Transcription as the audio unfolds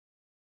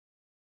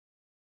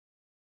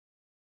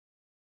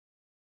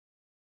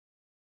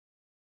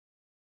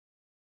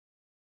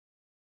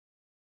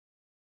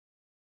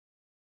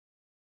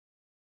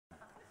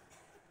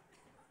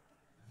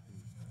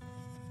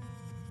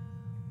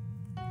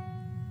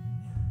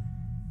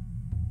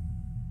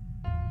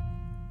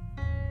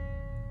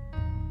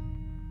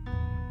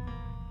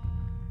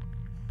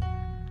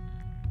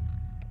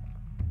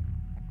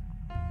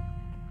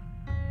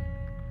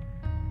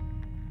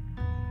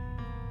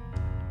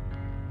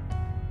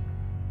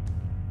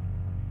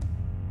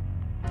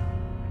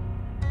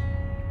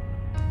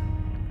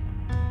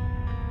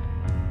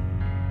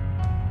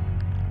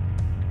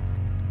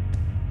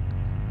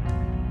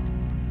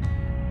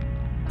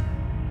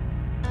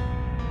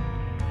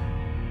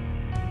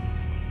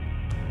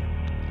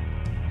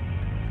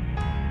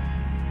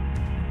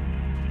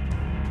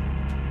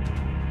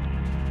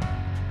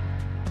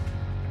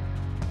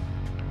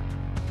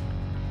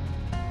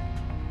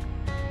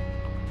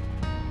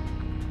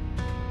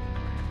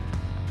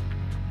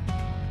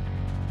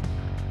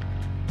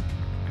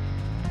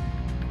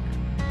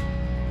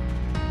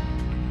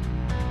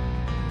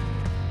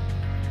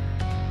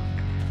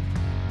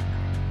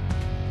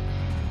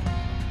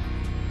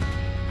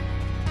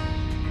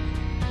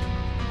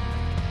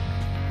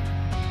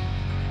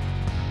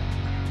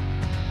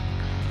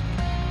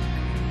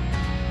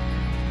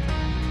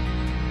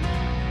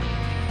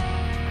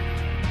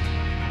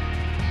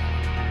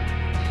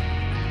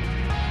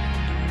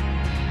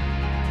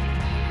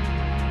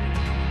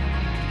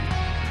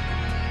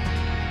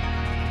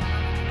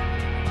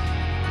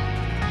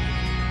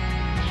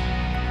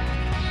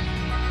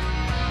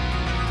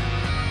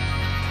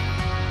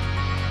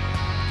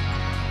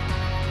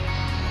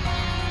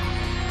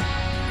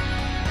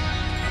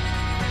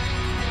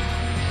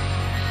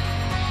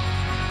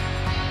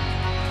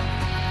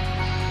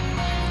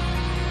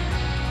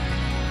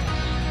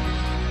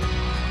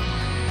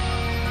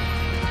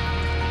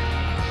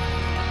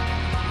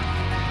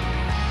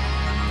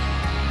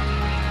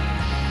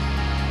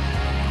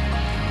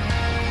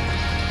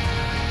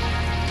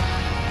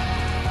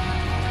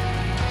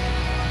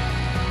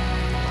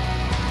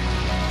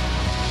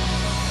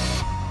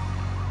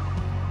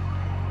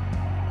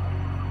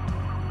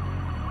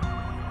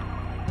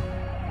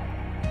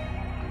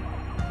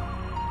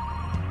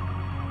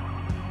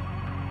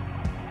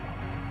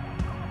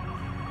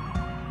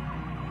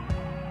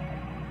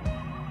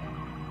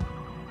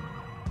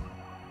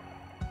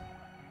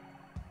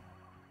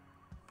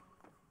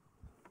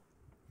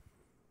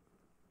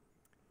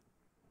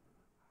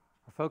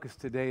Our focus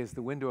today is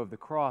the window of the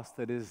cross,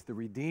 that is the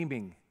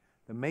redeeming,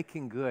 the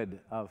making good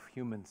of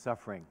human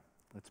suffering.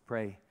 Let's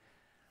pray.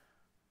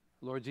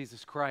 Lord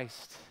Jesus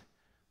Christ,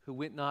 who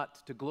went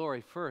not to glory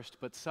first,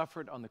 but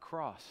suffered on the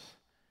cross,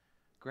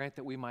 grant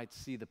that we might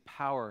see the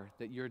power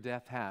that your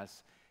death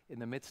has in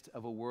the midst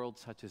of a world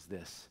such as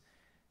this.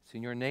 It's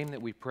in your name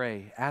that we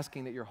pray,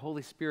 asking that your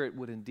Holy Spirit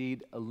would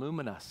indeed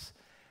illumine us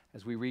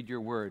as we read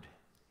your word.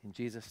 In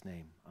Jesus'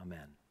 name,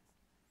 amen.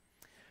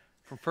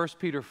 From 1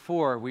 Peter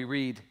 4, we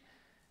read,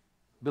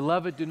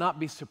 "Beloved, do not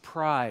be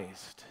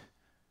surprised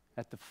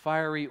at the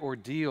fiery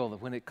ordeal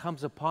when it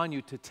comes upon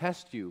you to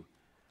test you,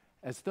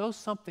 as though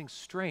something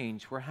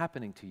strange were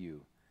happening to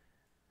you.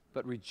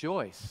 But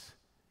rejoice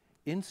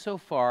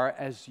insofar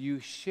as you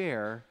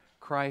share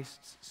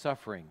Christ's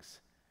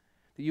sufferings,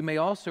 that you may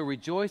also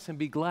rejoice and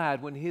be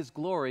glad when his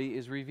glory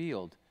is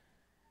revealed.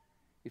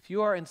 If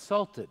you are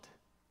insulted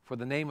for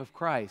the name of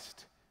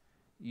Christ,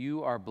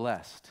 you are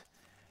blessed,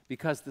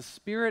 because the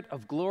Spirit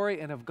of glory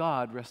and of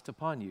God rests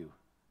upon you.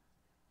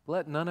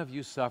 Let none of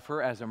you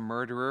suffer as a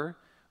murderer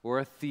or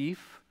a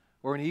thief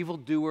or an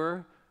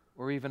evildoer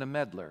or even a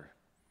meddler.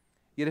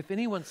 Yet if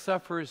anyone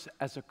suffers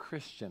as a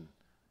Christian,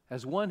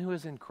 as one who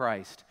is in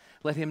Christ,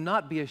 let him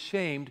not be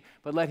ashamed,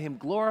 but let him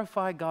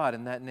glorify God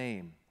in that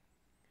name.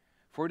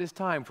 For it is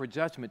time for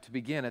judgment to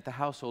begin at the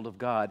household of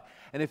God.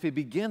 And if it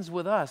begins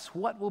with us,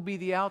 what will be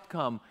the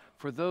outcome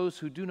for those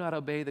who do not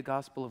obey the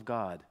gospel of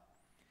God?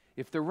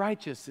 If the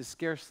righteous is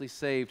scarcely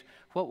saved,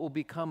 what will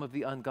become of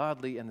the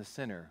ungodly and the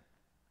sinner?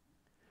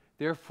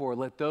 Therefore,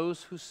 let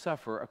those who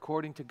suffer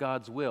according to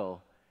God's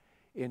will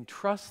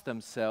entrust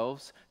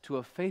themselves to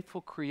a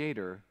faithful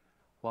Creator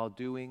while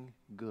doing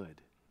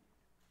good."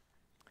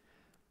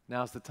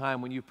 Now's the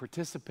time when you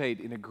participate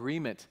in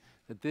agreement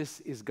that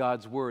this is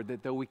God's word,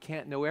 that though we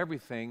can't know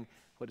everything,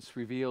 what is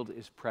revealed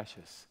is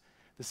precious.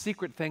 The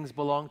secret things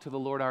belong to the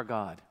Lord our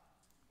God.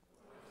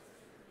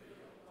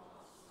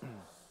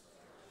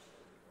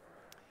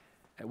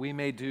 That we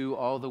may do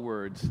all the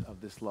words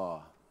of this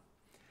law.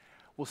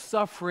 Well,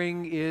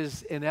 suffering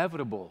is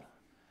inevitable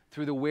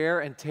through the wear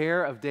and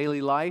tear of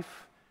daily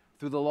life,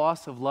 through the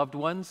loss of loved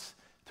ones,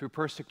 through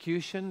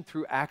persecution,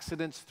 through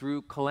accidents,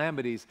 through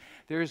calamities.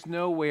 There is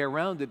no way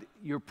around it.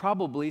 You're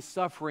probably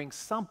suffering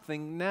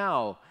something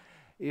now.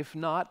 If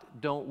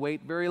not, don't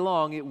wait very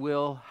long. It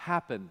will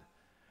happen.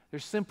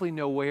 There's simply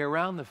no way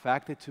around the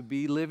fact that to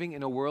be living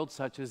in a world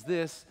such as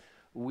this,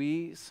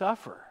 we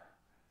suffer.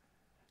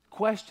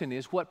 Question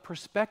is, what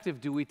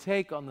perspective do we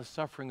take on the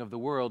suffering of the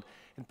world?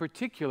 In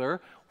particular,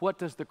 what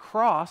does the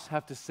cross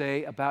have to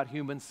say about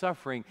human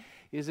suffering?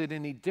 Is it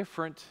any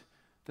different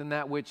than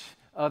that which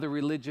other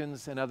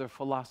religions and other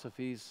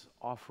philosophies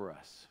offer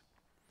us?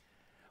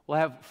 We'll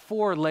have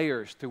 4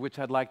 layers through which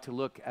I'd like to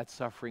look at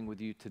suffering with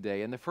you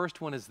today. And the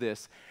first one is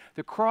this: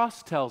 the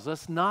cross tells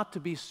us not to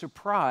be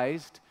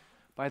surprised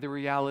by the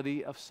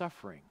reality of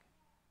suffering.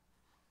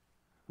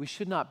 We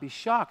should not be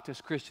shocked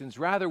as Christians.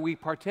 Rather, we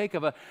partake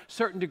of a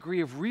certain degree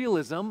of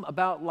realism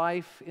about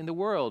life in the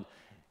world.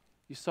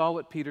 You saw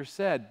what Peter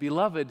said.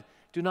 Beloved,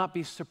 do not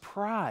be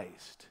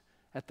surprised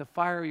at the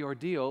fiery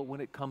ordeal when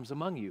it comes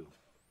among you.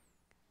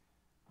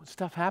 When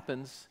stuff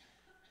happens,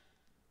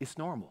 it's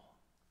normal.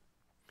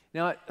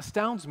 Now, it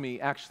astounds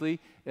me, actually,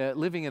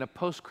 living in a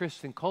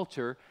post-Christian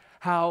culture,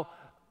 how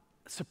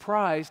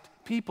surprised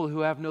people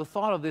who have no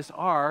thought of this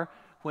are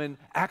when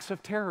acts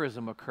of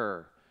terrorism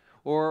occur,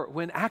 or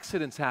when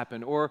accidents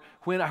happen, or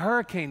when a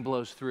hurricane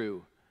blows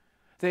through.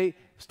 They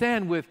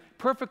stand with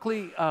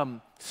perfectly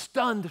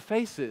stunned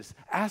faces,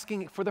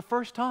 asking for the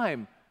first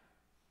time,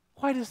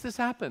 why does this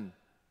happen?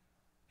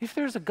 If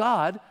there's a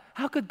God,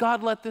 how could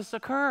God let this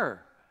occur?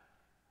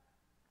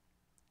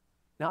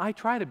 Now, I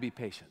try to be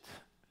patient.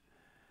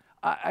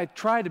 I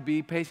try to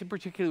be patient,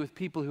 particularly with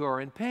people who are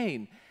in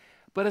pain.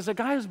 But as a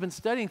guy who's been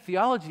studying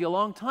theology a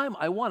long time,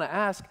 I want to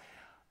ask,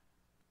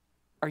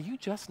 are you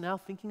just now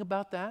thinking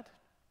about that?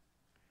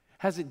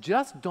 Has it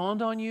just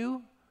dawned on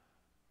you,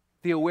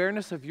 the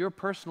awareness of your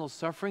personal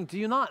suffering? Do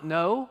you not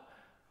know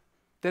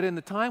that in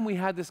the time we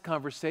had this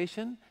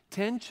conversation,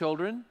 10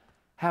 children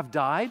have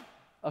died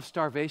of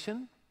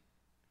starvation?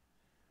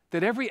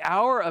 That every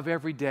hour of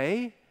every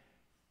day,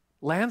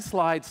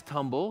 landslides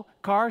tumble,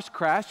 cars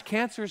crash,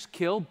 cancers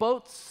kill,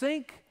 boats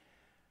sink.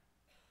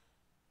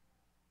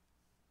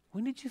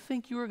 When did you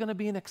think you were going to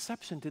be an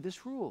exception to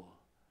this rule?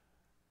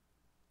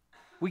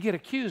 We get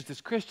accused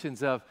as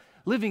Christians of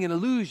living an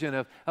illusion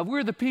of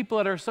we're the people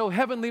that are so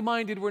heavenly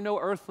minded, we're no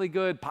earthly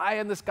good, pie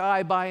in the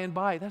sky, by and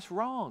by. That's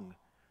wrong.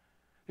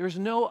 There's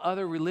no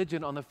other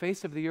religion on the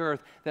face of the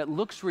earth that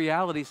looks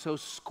reality so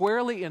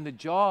squarely in the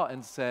jaw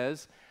and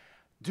says,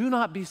 do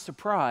not be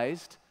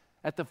surprised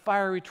at the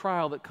fiery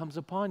trial that comes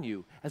upon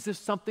you, as if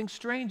something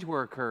strange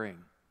were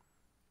occurring.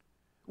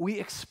 We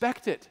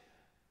expect it.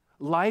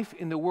 Life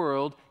in the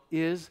world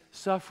is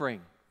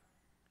suffering.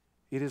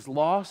 It is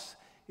loss,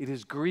 it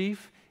is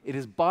grief, it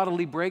is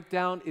bodily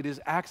breakdown, it is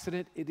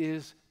accident, it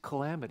is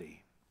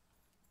calamity.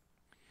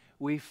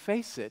 We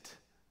face it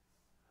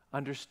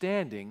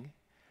understanding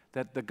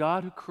that the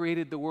God who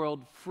created the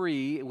world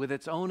free with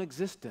its own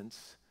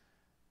existence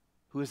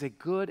who is a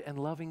good and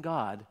loving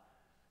God,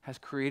 has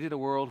created a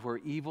world where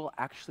evil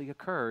actually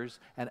occurs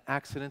and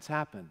accidents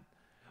happen.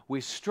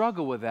 We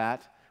struggle with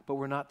that, but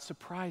we're not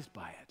surprised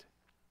by it.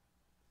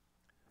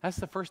 That's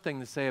the first thing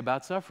to say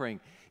about suffering.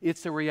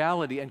 It's a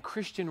reality, and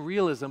Christian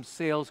realism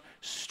sails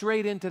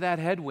straight into that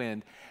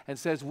headwind and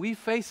says we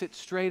face it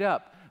straight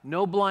up.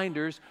 No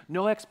blinders,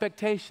 no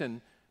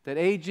expectation that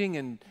aging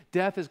and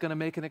death is going to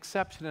make an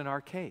exception in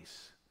our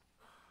case.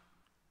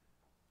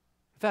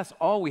 If that's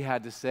all we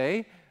had to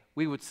say,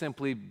 we would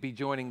simply be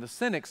joining the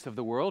cynics of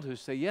the world who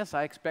say, yes,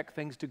 I expect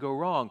things to go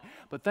wrong.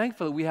 But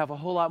thankfully, we have a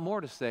whole lot more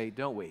to say,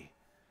 don't we?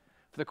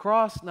 For the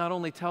cross not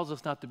only tells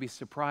us not to be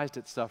surprised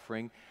at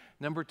suffering,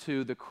 number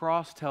two, the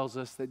cross tells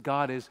us that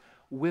God is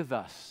with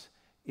us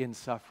in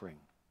suffering.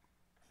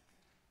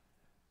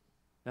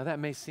 Now that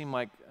may seem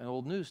like an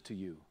old news to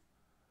you,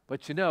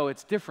 but you know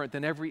it's different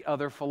than every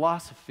other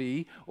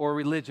philosophy or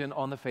religion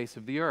on the face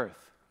of the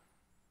earth.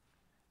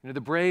 You know, the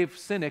brave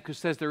cynic who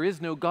says there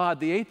is no God,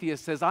 the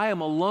atheist says, I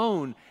am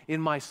alone in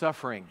my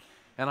suffering,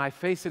 and I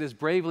face it as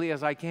bravely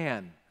as I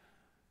can.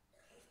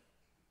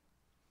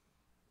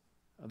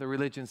 Other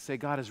religions say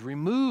God is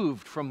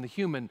removed from the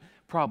human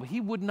problem. He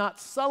would not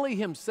sully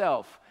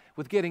himself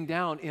with getting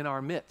down in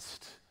our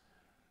midst.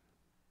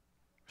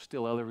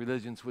 Still, other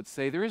religions would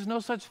say there is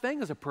no such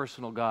thing as a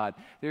personal God.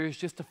 There is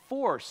just a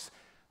force,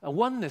 a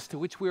oneness to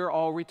which we are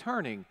all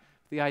returning.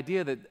 The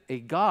idea that a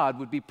God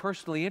would be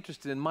personally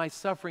interested in my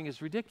suffering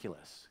is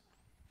ridiculous.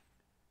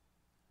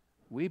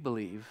 We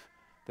believe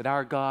that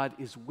our God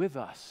is with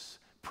us,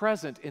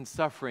 present in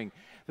suffering.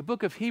 The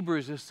book of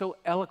Hebrews is so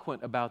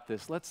eloquent about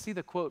this. Let's see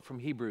the quote from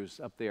Hebrews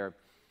up there.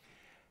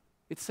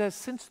 It says,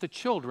 since the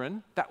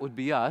children, that would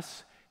be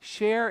us,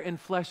 share in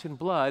flesh and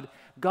blood,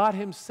 God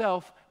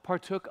himself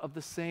partook of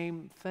the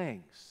same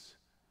things.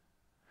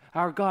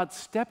 Our God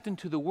stepped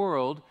into the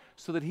world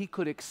so that he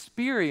could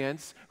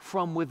experience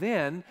from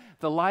within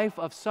the life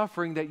of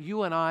suffering that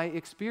you and I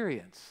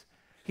experience.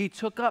 He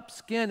took up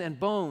skin and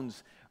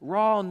bones,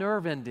 raw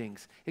nerve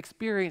endings,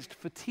 experienced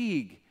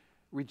fatigue,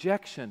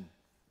 rejection,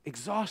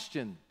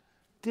 exhaustion,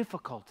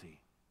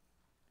 difficulty.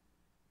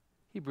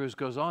 Hebrews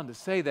goes on to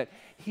say that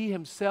he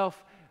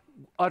himself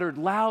uttered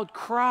loud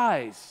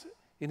cries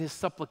in his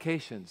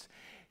supplications.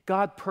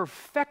 God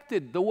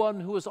perfected the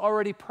one who was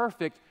already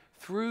perfect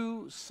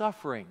through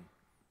suffering.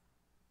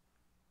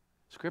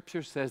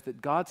 Scripture says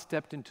that God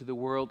stepped into the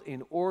world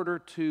in order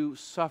to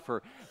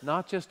suffer,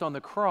 not just on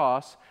the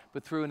cross,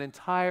 but through an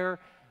entire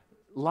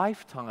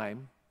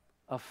lifetime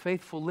of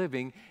faithful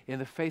living in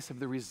the face of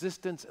the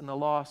resistance and the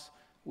loss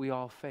we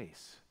all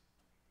face.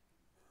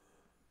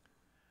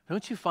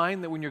 Don't you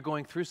find that when you're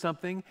going through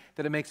something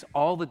that it makes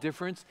all the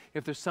difference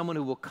if there's someone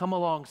who will come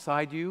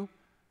alongside you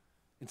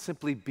and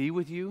simply be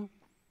with you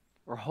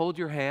or hold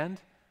your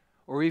hand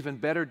or even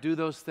better do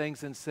those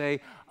things and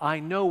say, I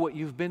know what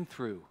you've been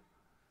through.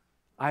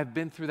 I've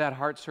been through that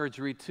heart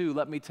surgery too.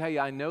 Let me tell you,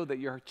 I know that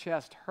your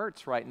chest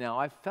hurts right now.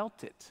 I've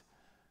felt it.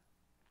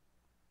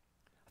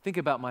 Think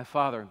about my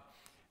father,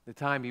 the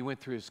time he went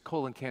through his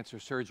colon cancer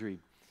surgery.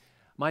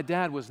 My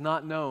dad was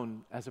not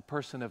known as a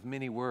person of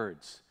many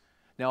words.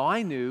 Now,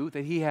 I knew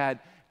that he had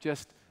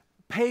just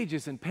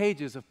pages and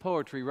pages of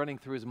poetry running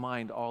through his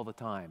mind all the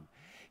time.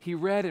 He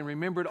read and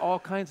remembered all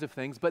kinds of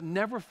things, but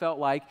never felt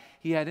like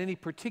he had any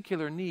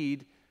particular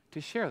need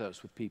to share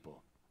those with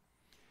people.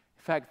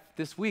 In fact,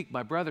 this week,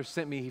 my brother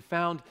sent me, he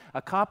found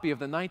a copy of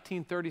the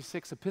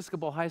 1936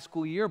 Episcopal High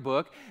School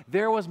yearbook.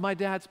 There was my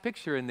dad's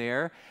picture in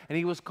there, and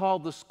he was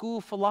called the school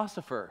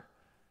philosopher.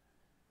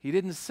 He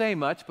didn't say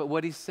much, but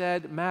what he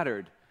said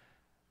mattered.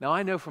 Now,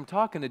 I know from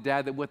talking to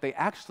Dad that what they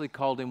actually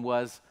called him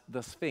was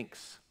the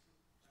Sphinx.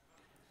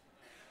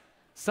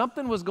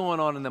 Something was going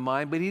on in the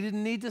mind, but he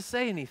didn't need to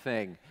say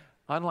anything,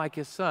 unlike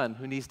his son,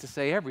 who needs to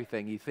say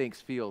everything he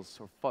thinks, feels,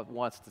 or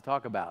wants to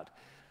talk about.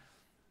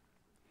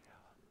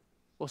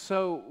 Well,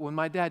 so when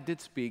my dad did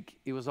speak,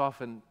 it was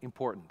often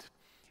important.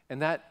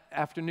 And that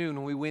afternoon,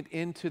 when we went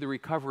into the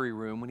recovery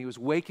room, when he was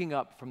waking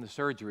up from the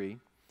surgery,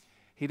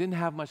 he didn't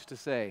have much to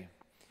say,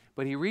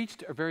 but he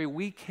reached a very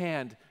weak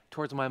hand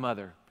towards my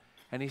mother,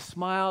 and he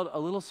smiled a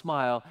little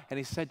smile, and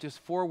he said just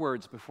 4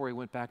 words before he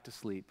went back to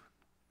sleep.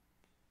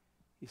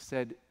 He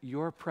said,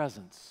 "Your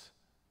presence,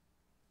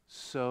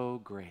 so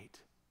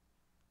great."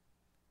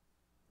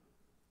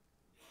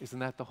 Isn't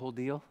that the whole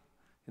deal?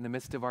 In the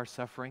midst of our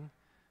suffering,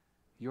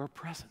 your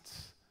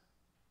presence,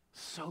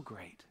 so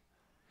great.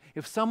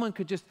 If someone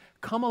could just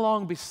come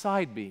along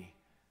beside me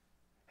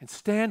and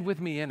stand with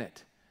me in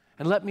it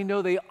and let me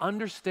know they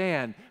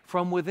understand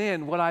from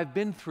within what I've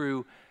been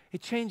through,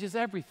 it changes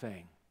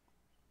everything.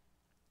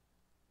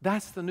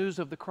 That's the news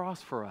of the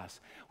cross for us.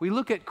 We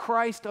look at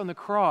Christ on the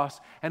cross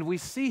and we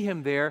see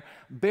him there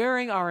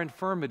bearing our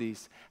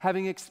infirmities,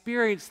 having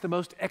experienced the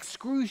most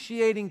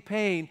excruciating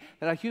pain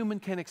that a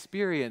human can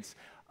experience,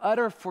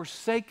 utter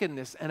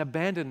forsakenness and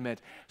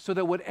abandonment, so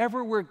that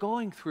whatever we're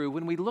going through,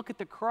 when we look at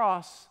the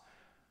cross,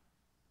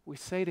 we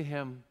say to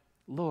him,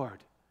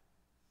 "Lord,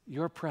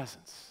 your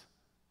presence,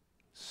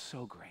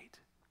 so great."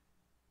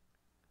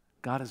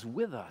 God is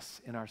with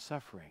us in our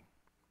suffering.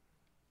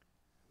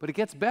 But it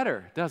gets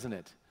better, doesn't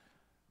it?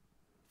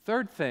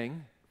 Third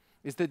thing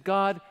is that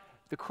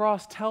the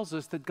cross tells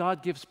us that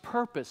God gives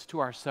purpose to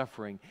our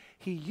suffering.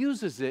 He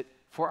uses it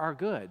for our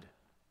good.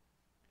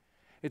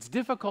 It's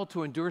difficult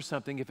to endure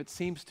something if it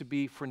seems to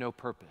be for no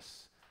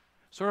purpose.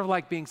 Sort of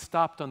like being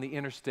stopped on the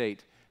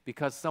interstate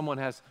because someone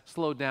has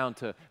slowed down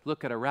to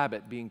look at a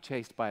rabbit being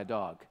chased by a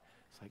dog.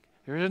 It's like,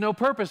 there is no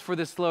purpose for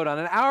this slowdown,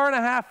 an hour and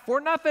a half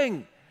for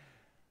nothing.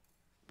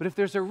 But if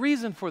there's a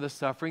reason for the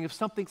suffering, if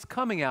something's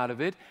coming out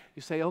of it,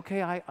 you say,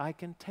 okay, I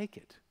can take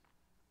it.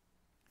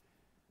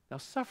 Now,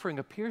 suffering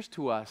appears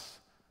to us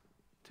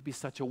to be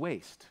such a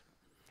waste.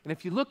 And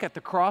if you look at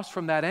the cross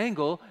from that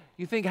angle,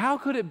 you think, how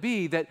could it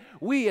be that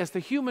we as the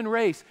human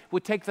race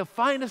would take the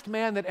finest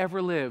man that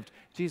ever lived,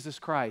 Jesus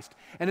Christ,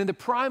 and in the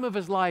prime of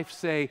his life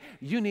say,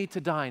 you need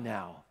to die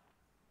now?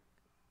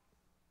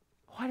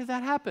 Why did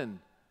that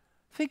happen?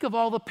 Think of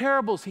all the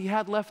parables he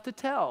had left to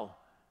tell.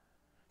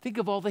 Think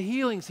of all the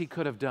healings he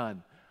could have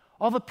done,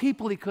 all the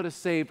people he could have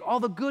saved, all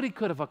the good he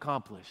could have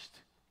accomplished.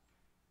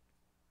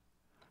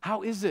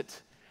 How is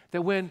it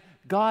that when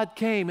God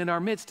came in our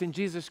midst in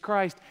Jesus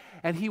Christ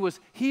and he was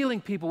healing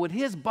people, when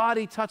his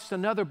body touched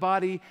another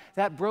body,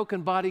 that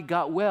broken body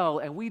got well,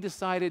 and we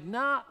decided,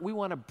 we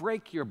want to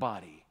break your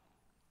body.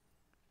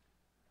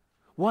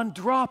 One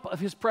drop of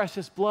his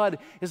precious blood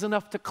is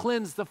enough to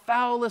cleanse the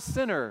foulest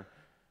sinner.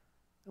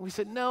 And we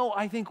said, no,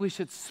 I think we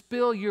should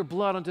spill your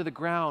blood onto the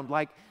ground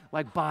like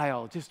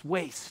bile, just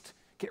waste,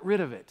 get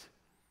rid of it.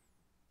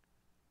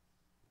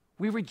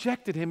 We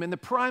rejected him in the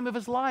prime of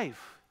his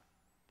life.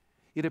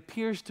 It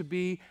appears to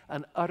be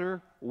an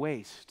utter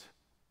waste.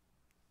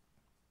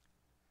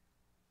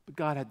 But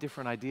God had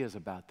different ideas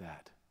about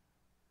that.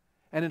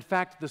 And in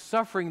fact, the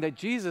suffering that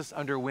Jesus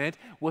underwent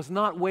was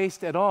not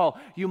waste at all.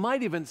 You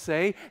might even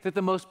say that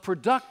the most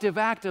productive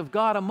act of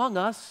God among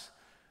us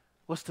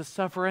was to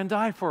suffer and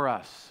die for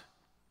us.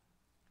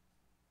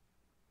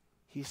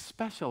 He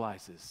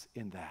specializes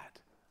in that.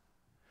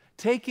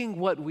 Taking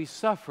what we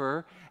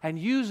suffer and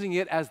using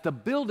it as the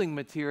building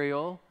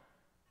material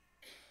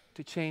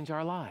to change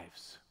our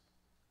lives.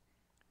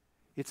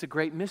 It's a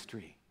great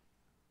mystery.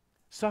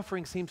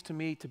 Suffering seems to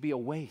me to be a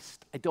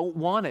waste. I don't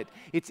want it.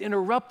 It's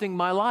interrupting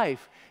my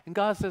life. And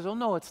God says, oh,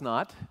 no, it's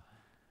not.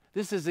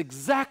 This is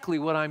exactly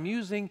what I'm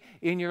using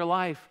in your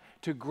life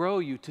to grow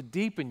you, to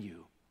deepen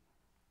you.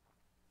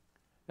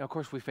 Now, of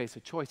course, we face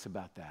a choice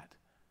about that.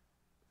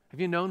 Have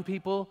you known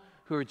people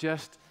who are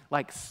just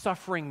like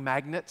suffering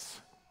magnets?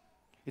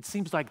 It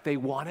seems like they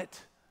want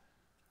it.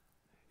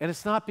 And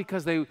it's not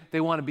because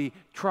they want to be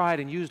tried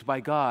and used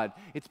by God.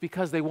 It's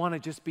because they want to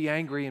just be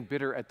angry and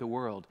bitter at the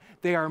world.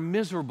 They are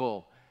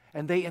miserable,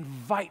 and they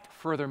invite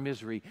further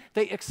misery.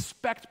 They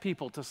expect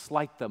people to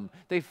slight them.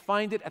 They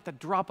find it at the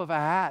drop of a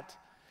hat.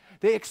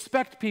 They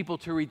expect people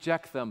to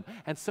reject them,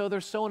 and so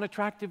they're so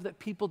unattractive that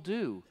people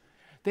do.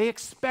 They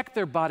expect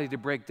their body to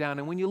break down,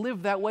 and when you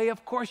live that way,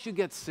 of course you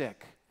get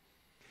sick.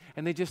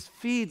 And it just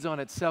feeds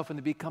on itself, and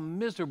they become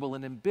miserable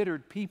and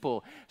embittered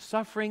people.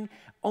 Suffering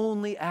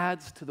only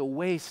adds to the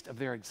waste of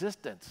their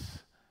existence.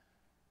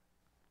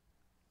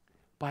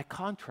 By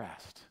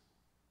contrast,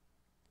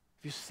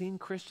 have you seen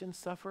Christians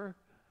suffer?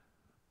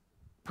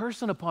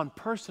 Person upon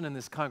person in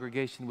this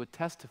congregation would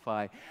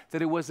testify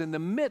that it was in the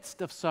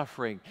midst of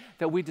suffering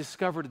that we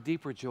discovered a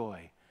deeper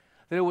joy,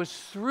 that it was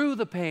through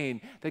the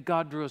pain that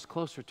God drew us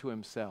closer to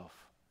himself.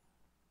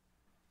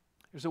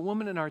 There's a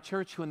woman in our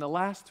church who in the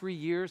last 3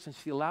 years, and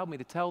she allowed me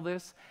to tell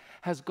this,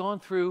 has gone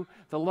through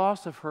the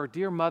loss of her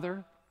dear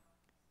mother,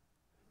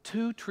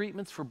 2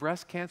 treatments for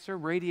breast cancer,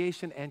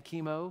 radiation and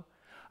chemo,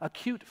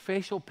 acute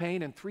facial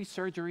pain and 3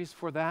 surgeries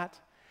for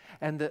that,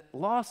 and the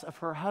loss of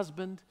her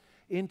husband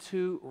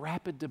into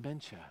rapid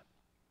dementia.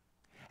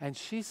 And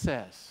she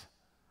says,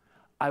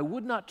 I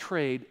would not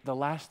trade the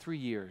last 3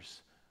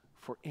 years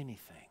for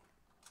anything.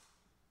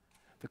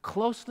 The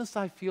closeness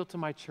I feel to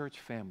my church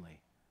family,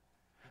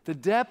 the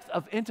depth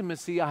of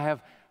intimacy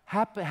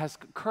has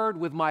occurred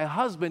with my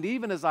husband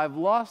even as I've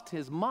lost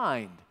his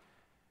mind.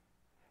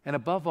 And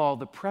above all,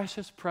 the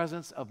precious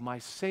presence of my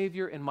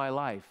Savior in my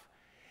life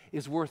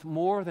is worth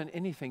more than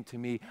anything to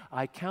me.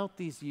 I count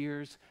these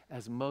years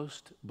as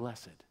most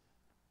blessed.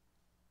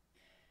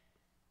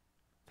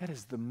 That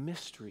is the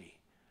mystery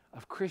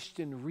of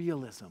Christian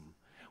realism.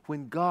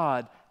 When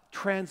God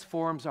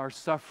transforms our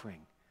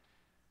suffering,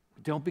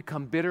 we don't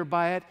become bitter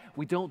by it.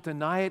 We don't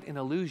deny it in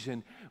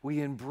illusion.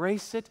 We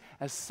embrace it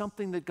as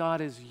something that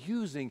God is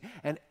using,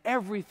 and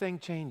everything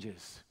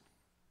changes.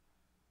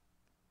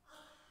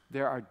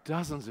 There are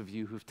dozens of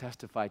you who've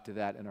testified to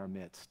that in our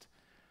midst.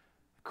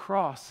 The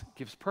cross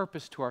gives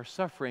purpose to our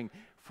suffering,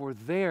 for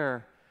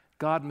there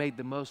God made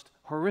the most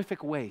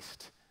horrific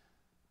waste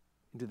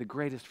into the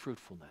greatest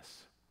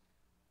fruitfulness.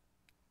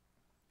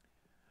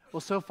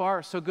 Well, so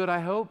far, so good, I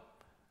hope.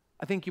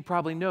 I think you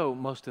probably know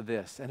most of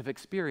this and have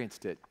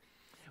experienced it.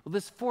 Well,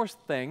 this fourth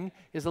thing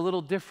is a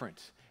little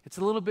different. It's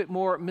a little bit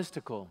more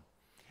mystical.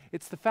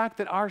 It's the fact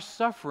that our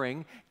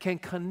suffering can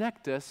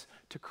connect us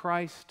to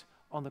Christ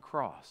on the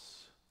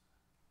cross.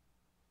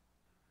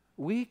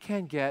 We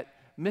can get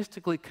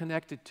mystically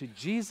connected to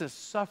Jesus'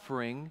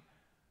 suffering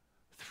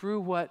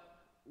through what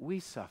we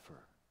suffer.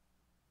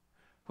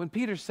 When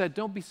Peter said,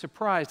 "Don't be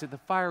surprised at the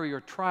fiery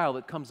or trial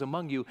that comes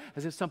among you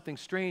as if something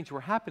strange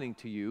were happening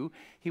to you,"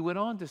 he went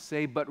on to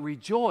say, "But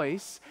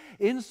rejoice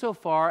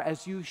insofar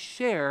as you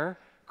share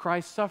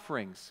Christ's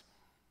sufferings."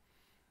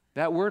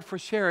 That word for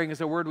sharing is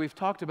a word we've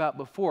talked about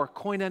before,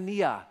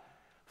 koinonia,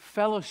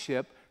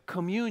 fellowship,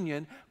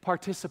 communion,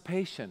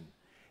 participation.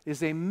 It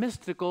is a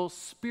mystical,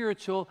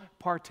 spiritual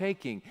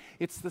partaking.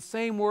 It's the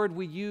same word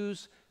we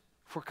use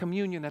for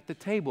communion at the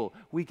table.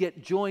 We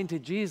get joined to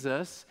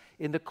Jesus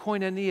in the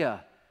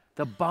koinonia,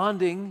 the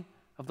bonding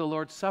of the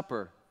Lord's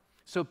Supper.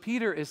 So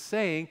Peter is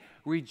saying,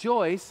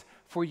 rejoice,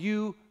 for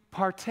you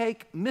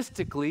partake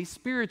mystically,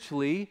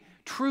 spiritually,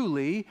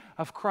 truly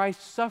of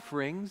Christ's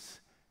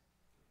sufferings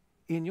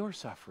in your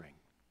suffering.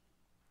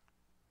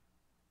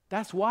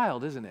 That's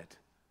wild, isn't it?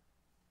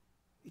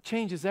 It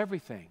changes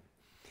everything.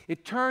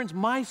 It turns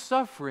my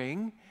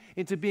suffering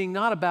into being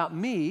not about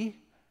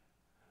me,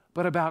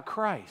 but about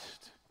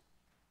Christ.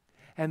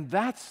 And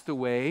that's the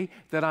way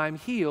that I'm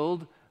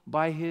healed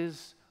by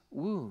His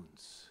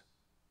wounds.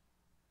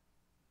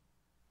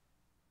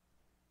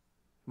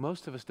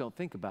 Most of us don't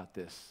think about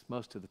this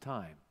most of the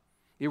time.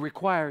 It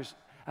requires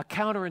a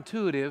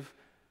counterintuitive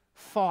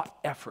thought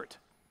effort.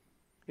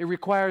 It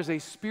requires a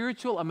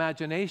spiritual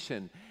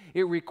imagination.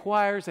 It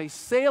requires a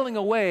sailing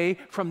away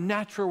from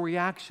natural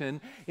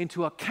reaction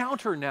into a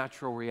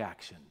counter-natural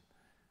reaction.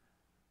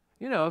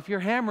 You know, if you're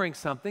hammering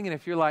something, and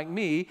if you're like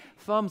me,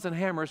 thumbs and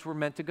hammers were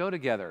meant to go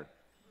together.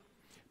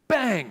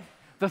 Bang!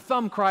 The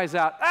thumb cries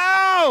out,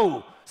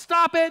 "Ow!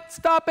 Stop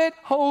it,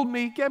 hold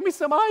me, get me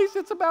some ice,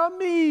 it's about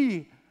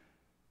me."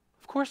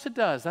 Of course it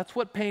does. That's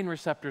what pain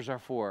receptors are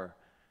for.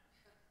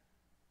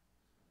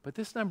 But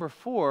this number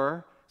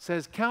 4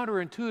 says,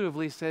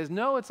 counterintuitively says,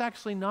 no, it's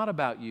actually not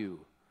about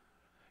you.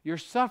 Your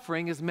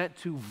suffering is meant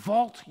to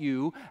vault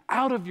you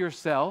out of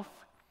yourself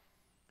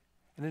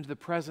and into the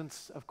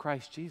presence of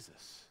Christ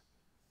Jesus.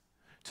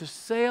 To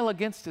sail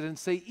against it and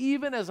say,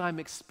 even as I'm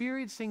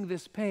experiencing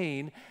this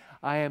pain,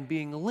 I am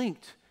being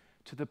linked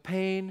to the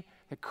pain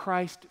that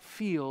Christ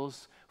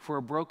feels for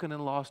a broken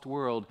and lost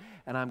world,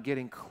 and I'm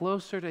getting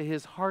closer to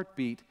His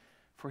heartbeat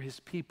for His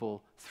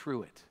people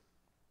through it.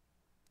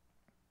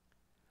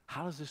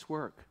 How does this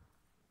work?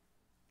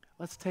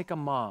 Let's take a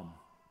mom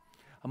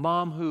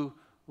who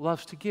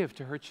loves to give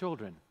to her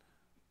children.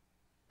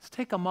 Let's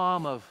take a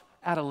mom of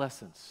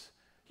adolescence.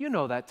 You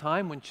know that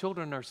time when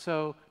children are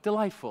so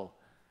delightful,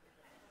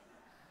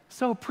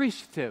 so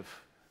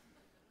appreciative,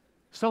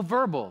 so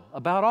verbal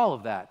about all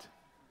of that.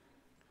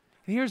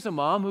 And here's a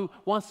mom who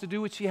wants to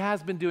do what she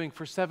has been doing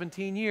for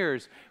 17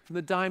 years, from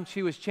the time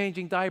she was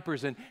changing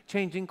diapers and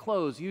changing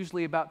clothes,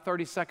 usually about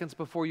 30 seconds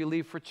before you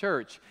leave for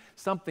church.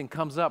 Something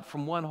comes up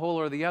from one hole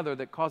or the other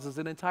that causes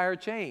an entire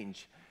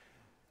change.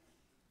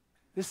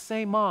 This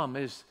same mom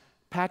is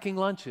packing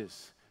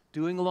lunches,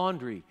 doing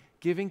laundry,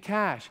 giving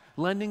cash,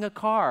 lending a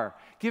car,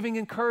 giving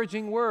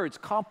encouraging words,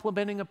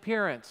 complimenting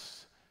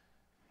appearance.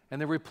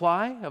 And the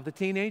reply of the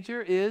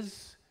teenager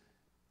is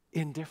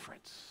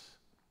indifference.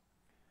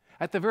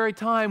 At the very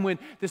time when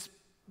this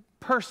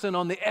person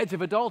on the edge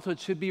of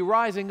adulthood should be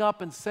rising up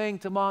and saying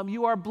to mom,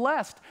 "You are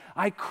blessed.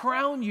 I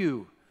crown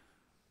you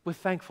with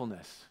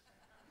thankfulness."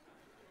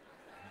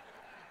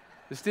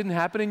 This didn't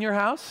happen in your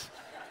house?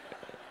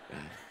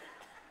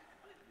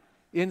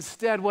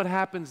 Instead, what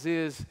happens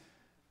is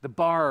the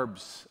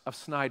barbs of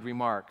snide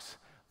remarks,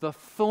 the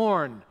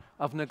thorn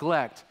of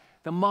neglect.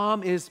 The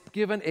mom is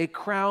given a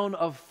crown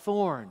of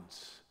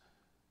thorns.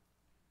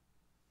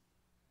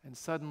 And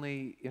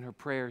suddenly, in her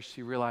prayers,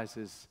 she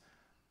realizes,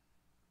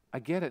 I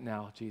get it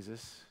now,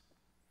 Jesus.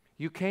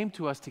 You came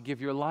to us to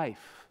give your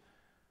life,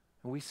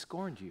 and we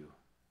scorned you.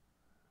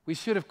 We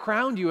should have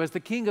crowned you as the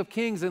King of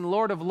Kings and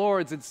Lord of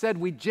Lords. Instead,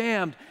 we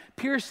jammed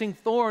piercing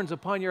thorns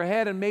upon your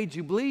head and made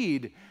you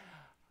bleed.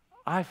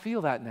 I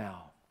feel that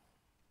now.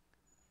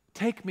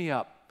 Take me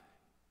up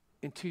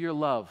into your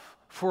love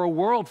for a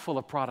world full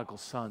of prodigal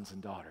sons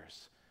and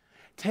daughters.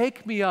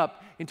 Take me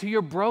up into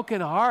your broken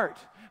heart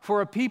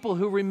for a people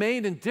who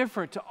remain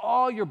indifferent to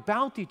all your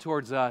bounty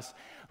towards us.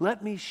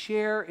 Let me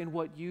share in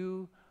what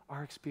you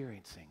are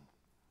experiencing.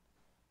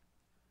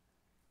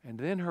 And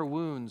then her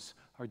wounds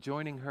are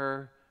joining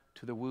her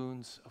to the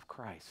wounds of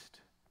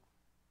Christ.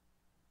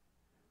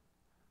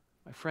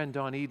 My friend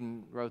Dawn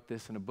Eden wrote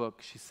this in a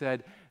book. She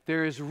said,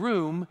 "There is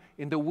room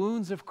in the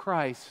wounds of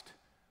Christ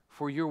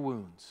for your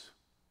wounds.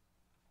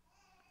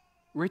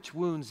 Rich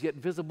wounds, yet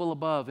visible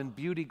above, in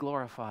beauty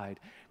glorified.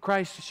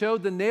 Christ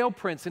showed the nail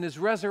prints in His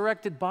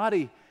resurrected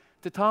body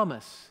to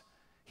Thomas.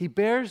 He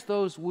bears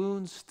those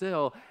wounds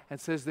still and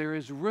says, there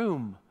is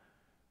room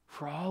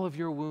for all of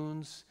your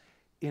wounds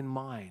in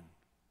mine,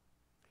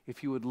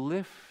 if you would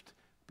lift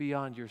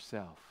beyond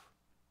yourself."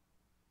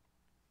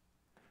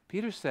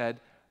 Peter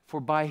said, "For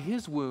by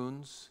His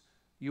wounds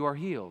you are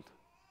healed."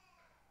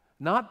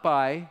 Not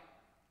by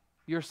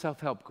your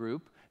self-help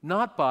group,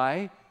 not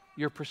by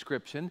your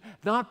prescription,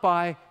 not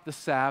by the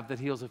salve that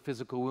heals the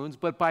physical wounds,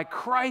 but by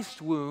Christ's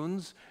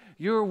wounds,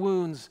 your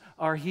wounds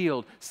are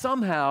healed.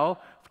 Somehow,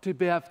 to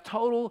have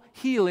total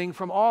healing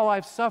from all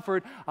I've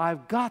suffered,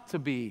 I've got to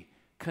be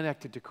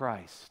connected to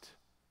Christ.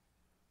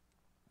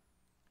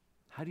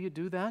 How do you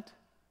do that?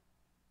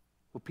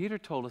 Well, Peter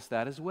told us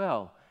that as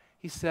well.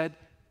 He said,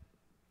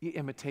 you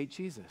imitate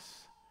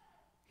Jesus.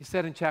 He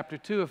said in chapter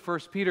 2 of 1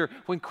 Peter,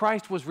 when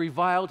Christ was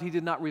reviled, he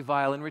did not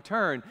revile in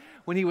return.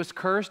 When he was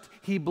cursed,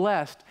 he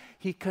blessed.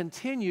 He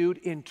continued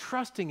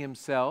entrusting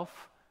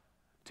himself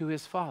to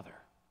his Father.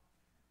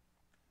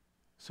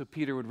 So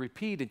Peter would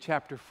repeat in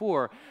chapter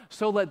 4,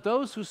 so let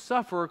those who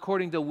suffer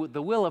according to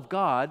the will of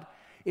God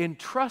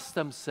entrust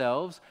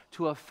themselves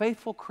to a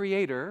faithful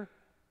Creator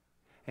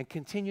and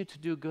continue to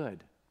do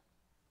good.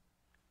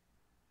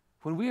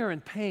 When we are in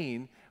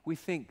pain, we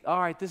think,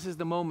 all right, this is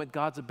the moment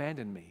God's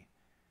abandoned me.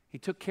 He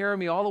took care of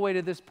me all the way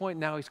to this point,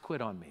 now he's quit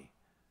on me.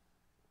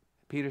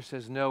 Peter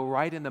says, no,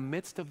 right in the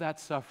midst of that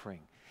suffering,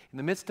 in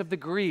the midst of the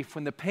grief,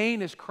 when the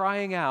pain is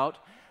crying out,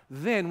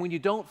 then when you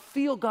don't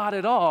feel God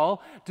at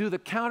all, do the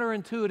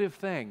counterintuitive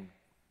thing.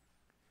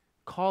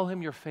 Call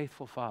him your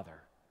faithful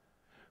Father.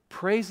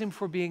 Praise him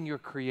for being your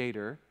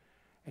Creator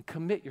and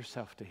commit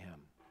yourself to him.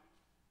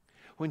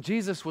 When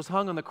Jesus was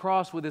hung on the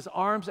cross with his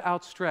arms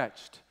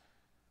outstretched,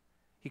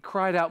 he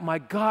cried out, my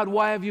God,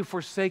 why have you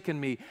forsaken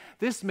me?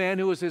 This man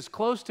who was as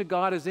close to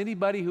God as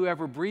anybody who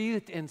ever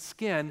breathed in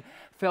skin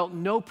felt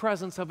no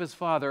presence of his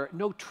Father,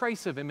 no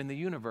trace of him in the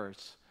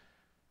universe.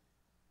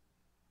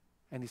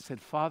 And he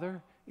said,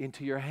 Father,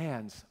 into your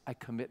hands I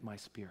commit my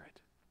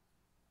spirit.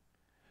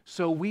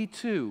 So we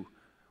too,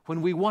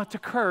 when we want to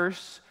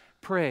curse,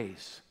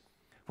 praise.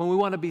 When we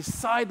want to be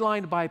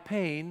sidelined by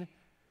pain,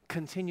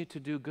 continue to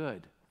do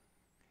good.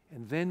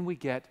 And then we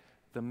get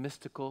the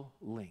mystical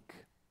link.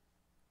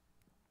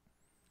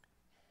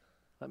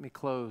 Let me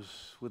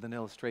close with an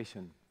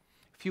illustration.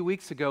 A few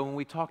weeks ago, when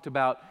we talked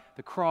about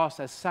the cross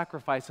as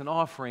sacrifice and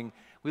offering,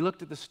 we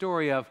looked at the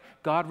story of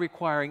God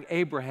requiring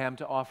Abraham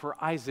to offer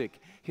Isaac,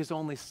 his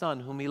only son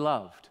whom he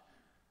loved.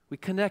 We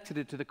connected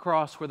it to the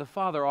cross where the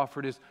Father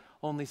offered his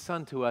only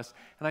son to us.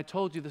 And I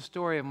told you the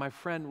story of my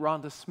friend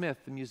Rhonda Smith,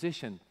 the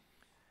musician,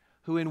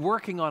 who in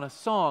working on a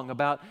song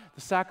about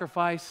the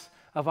sacrifice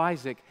of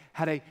Isaac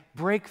had a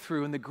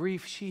breakthrough in the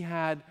grief she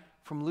had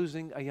from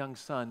losing a young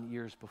son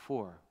years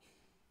before.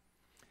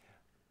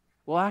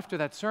 Well, after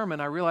that sermon,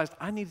 I realized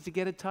I needed to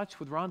get in touch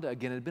with Rhonda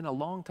again. It had been a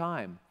long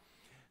time.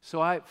 So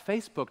I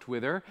Facebooked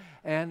with her,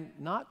 and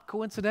not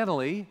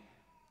coincidentally,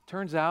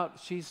 turns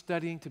out she's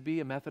studying to be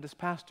a Methodist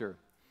pastor.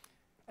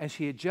 And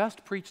she had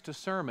just preached a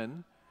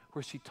sermon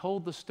where she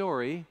told the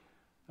story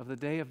of the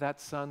day of that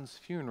son's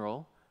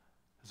funeral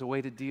as a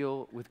way to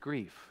deal with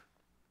grief.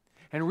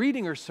 And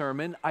reading her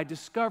sermon, I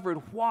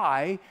discovered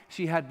why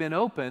she had been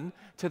open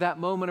to that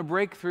moment of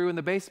breakthrough in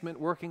the basement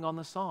working on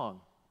the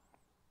song.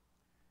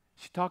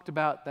 She talked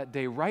about that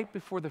day right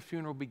before the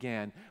funeral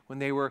began when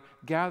they were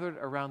gathered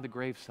around the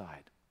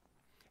graveside.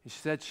 And she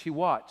said she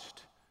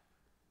watched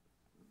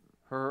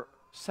her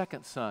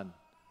second son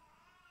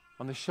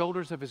on the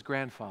shoulders of his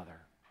grandfather.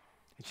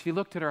 And she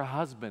looked at her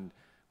husband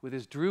with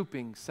his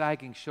drooping,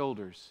 sagging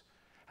shoulders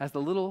as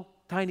the little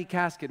tiny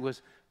casket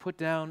was put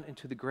down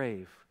into the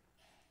grave.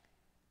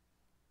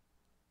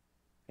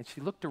 And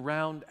she looked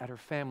around at her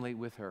family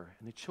with her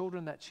and the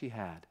children that she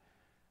had.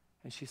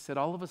 And she said,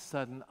 all of a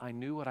sudden, I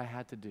knew what I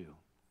had to do.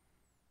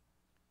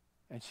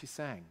 And she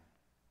sang,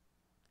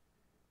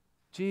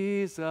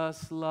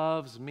 Jesus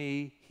loves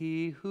me,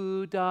 he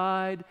who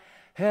died.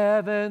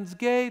 Heaven's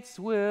gates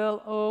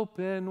will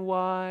open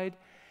wide.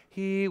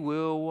 He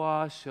will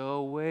wash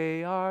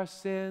away our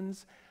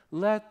sins.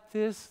 Let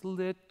this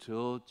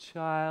little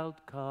child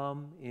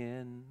come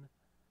in.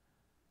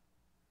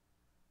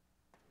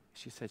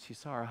 She said she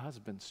saw her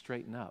husband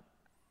straighten up.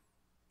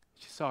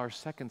 She saw her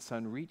second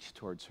son reach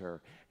towards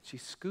her. She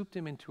scooped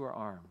him into her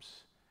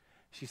arms.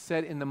 She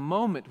said, in the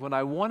moment when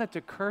I wanted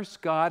to curse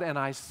God and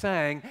I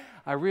sang,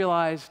 I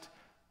realized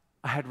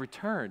I had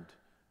returned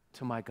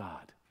to my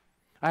God.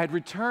 I had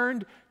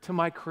returned to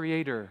my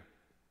Creator,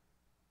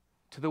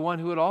 to the one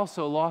who had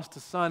also lost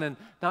a son, and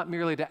not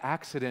merely to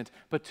accident,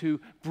 but to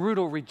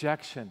brutal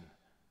rejection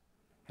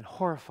and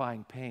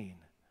horrifying pain.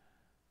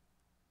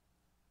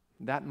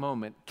 In that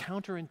moment,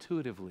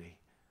 counterintuitively,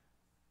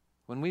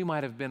 when we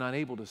might have been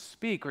unable to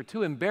speak or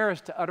too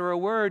embarrassed to utter a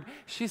word,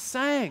 she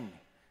sang.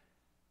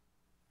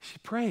 She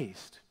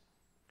praised.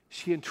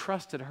 She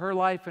entrusted her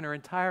life and her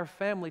entire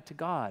family to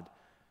God.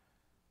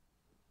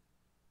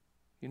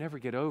 You never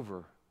get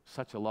over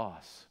such a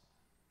loss.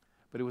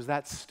 But it was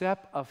that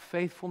step of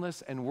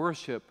faithfulness and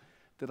worship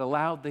that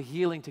allowed the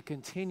healing to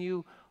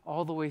continue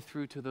all the way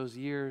through to those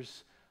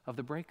years of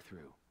the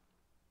breakthrough.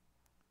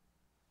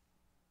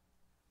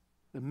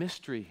 The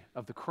mystery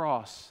of the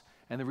cross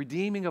and the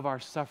redeeming of our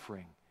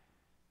suffering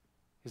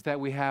is that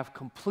we have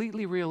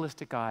completely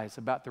realistic eyes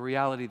about the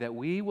reality that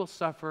we will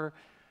suffer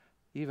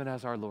even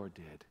as our Lord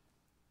did.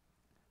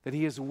 That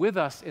he is with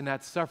us in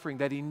that suffering,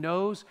 that he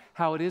knows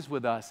how it is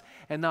with us.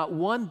 And not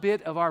one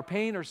bit of our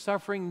pain or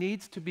suffering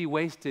needs to be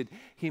wasted.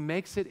 He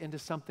makes it into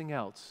something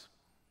else.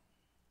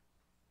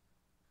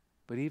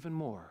 But even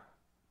more,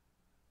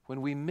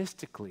 when we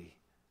mystically,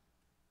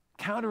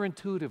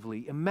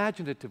 counterintuitively,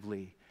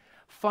 imaginatively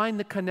find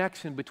the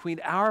connection between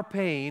our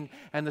pain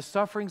and the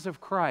sufferings of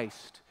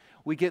Christ,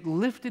 we get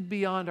lifted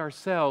beyond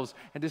ourselves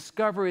and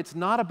discover it's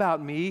not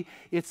about me,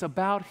 it's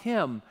about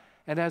Him.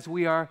 And as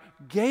we are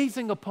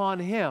gazing upon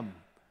Him,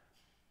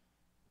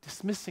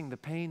 dismissing the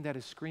pain that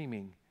is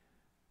screaming,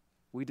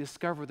 we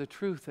discover the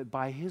truth that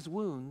by His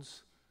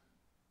wounds,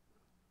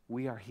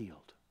 we are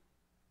healed.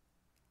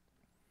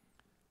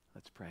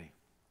 Let's pray.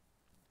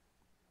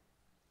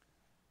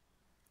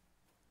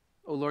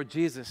 Oh Lord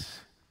Jesus,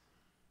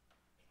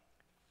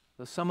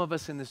 though some of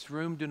us in this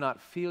room do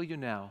not feel You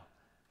now,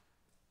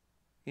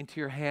 into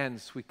Your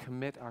hands we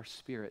commit our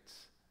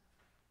spirits.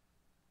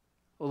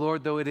 Oh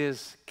Lord, though it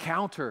is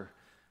counter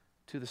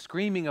to the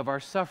screaming of our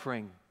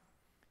suffering,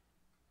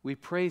 we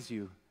praise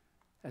You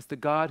as the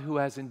God who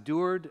has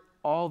endured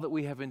all that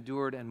we have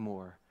endured and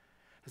more,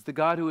 as the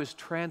God who is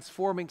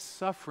transforming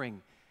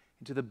suffering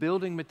into the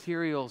building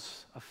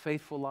materials of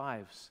faithful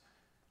lives.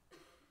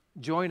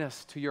 Join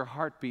us to Your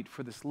heartbeat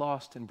for this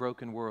lost and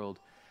broken world.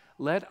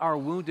 Let our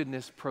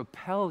woundedness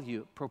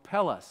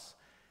propel us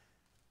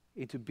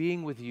into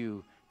being with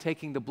You,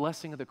 taking the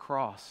blessing of the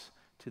cross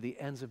to the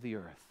ends of the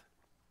earth.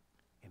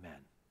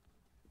 Amen.